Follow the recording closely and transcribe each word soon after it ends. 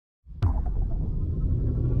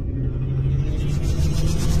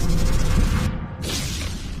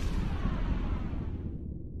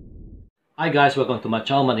Hi guys, welcome to my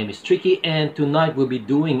channel. My name is Tricky, and tonight we'll be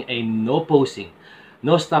doing a no posing,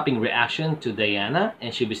 no stopping reaction to Diana,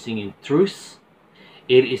 and she'll be singing Truce.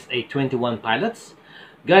 It is a 21 Pilots.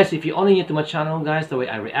 Guys, if you're only new to my channel, guys, the way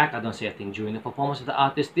I react, I don't say a thing during the performance of the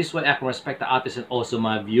artist. This way I can respect the artist and also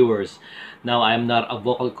my viewers. Now, I am not a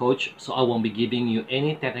vocal coach, so I won't be giving you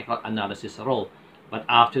any technical analysis at all. But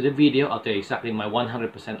after the video, I'll tell you exactly my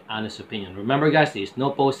 100% honest opinion. Remember guys, there is no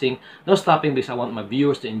posting, no stopping, because I want my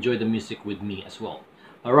viewers to enjoy the music with me as well.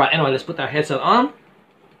 Alright, anyway, let's put our headset on.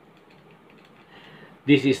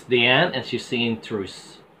 This is Diane, and she's singing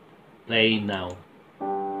Truce. Play now.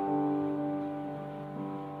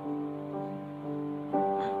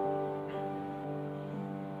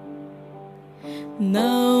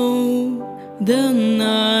 Now the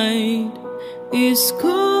night is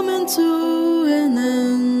coming to an end.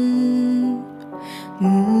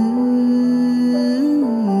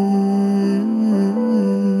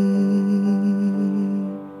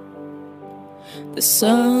 The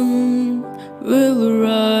sun will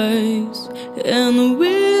rise and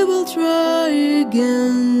we will try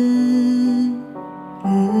again.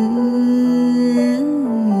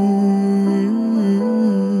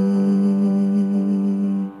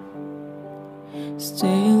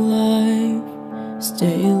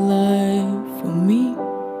 Stay alive for me.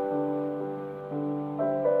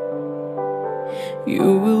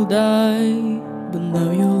 You will die, but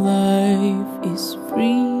now your life is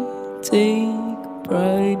free. Take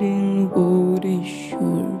pride in what is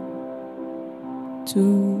sure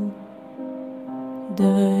to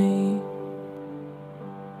die.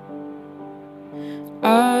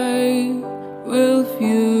 I will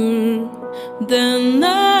fear the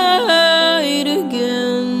night again.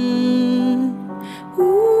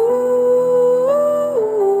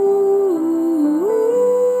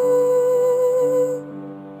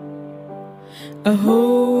 I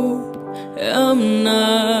hope I'm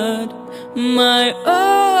not my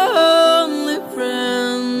only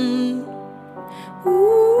friend.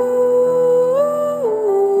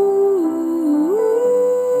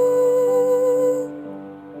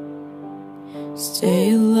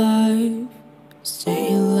 Stay alive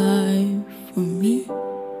for me.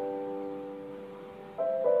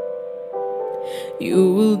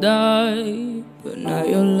 You will die, but now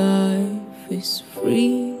your life is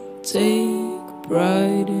free. Take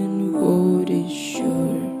pride in what is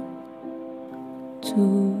sure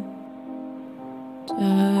to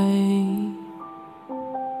die.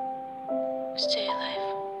 Stay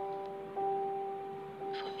alive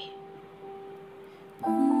for me.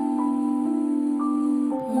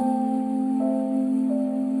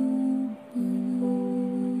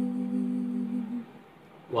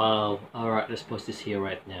 Wow, alright, let's post this here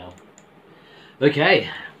right now. Okay,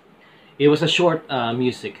 it was a short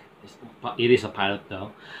music. It is a pilot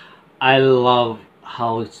though. I love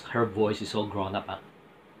how her voice is so grown up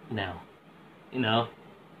now. You know,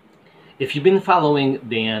 if you've been following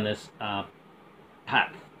Diana's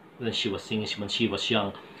path when she was singing, when she was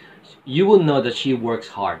young, you will know that she works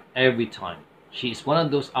hard every time. She is one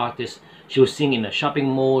of those artists. She will sing in a shopping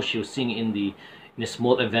mall. She will sing in the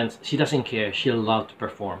small events. She doesn't care. She loves to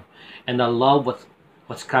perform, and I love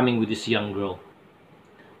what's coming with this young girl.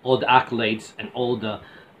 All the accolades and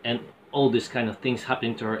all these kind of things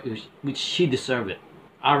happening to her, which she deserves it.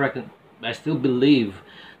 I still believe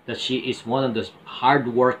that she is one of the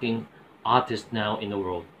hard-working artists now in the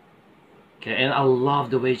world. Okay, and I love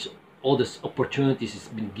the way all these opportunities has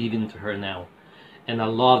been given to her now, and I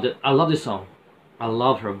love that. I love this song. I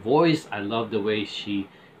love her voice. I love the way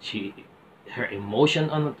her emotion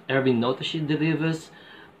on every note that she delivers.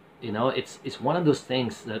 You know, it's one of those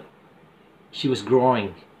things that she was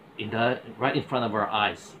growing right in front of our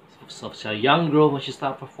eyes. So she's a young girl when she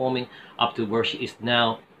started performing up to where she is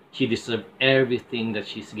now. She deserves everything that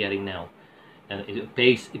she's getting now, and it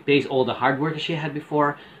pays all the hard work that she had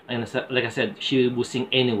before. And like I said, she will sing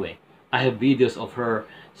anyway. I have videos of her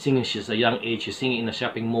singing. She's a young age. She's singing in a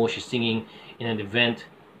shopping mall. She's singing in an event,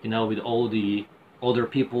 you know, with all the older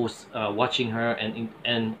people watching her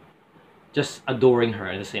and just adoring her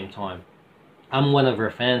at the same time. I'm one of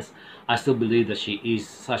her fans. I still believe that she is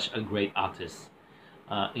such a great artist.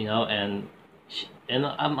 You know, and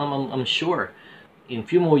I'm sure in a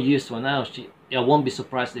few more years from now, I won't be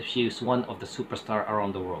surprised if she is one of the superstars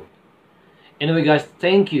around the world. Anyway guys,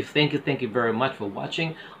 thank you very much for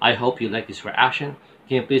watching. I hope you like this reaction.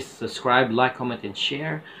 Can you please subscribe, like, comment, and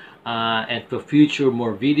share? And for future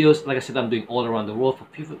more videos, like I said, I'm doing all around the world. For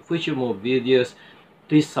future more videos,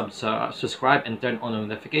 please subscribe and turn on the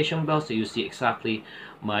notification bell so you see exactly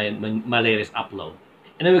my latest upload.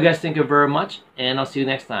 Anyway guys, thank you very much, and I'll see you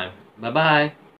next time. Bye bye.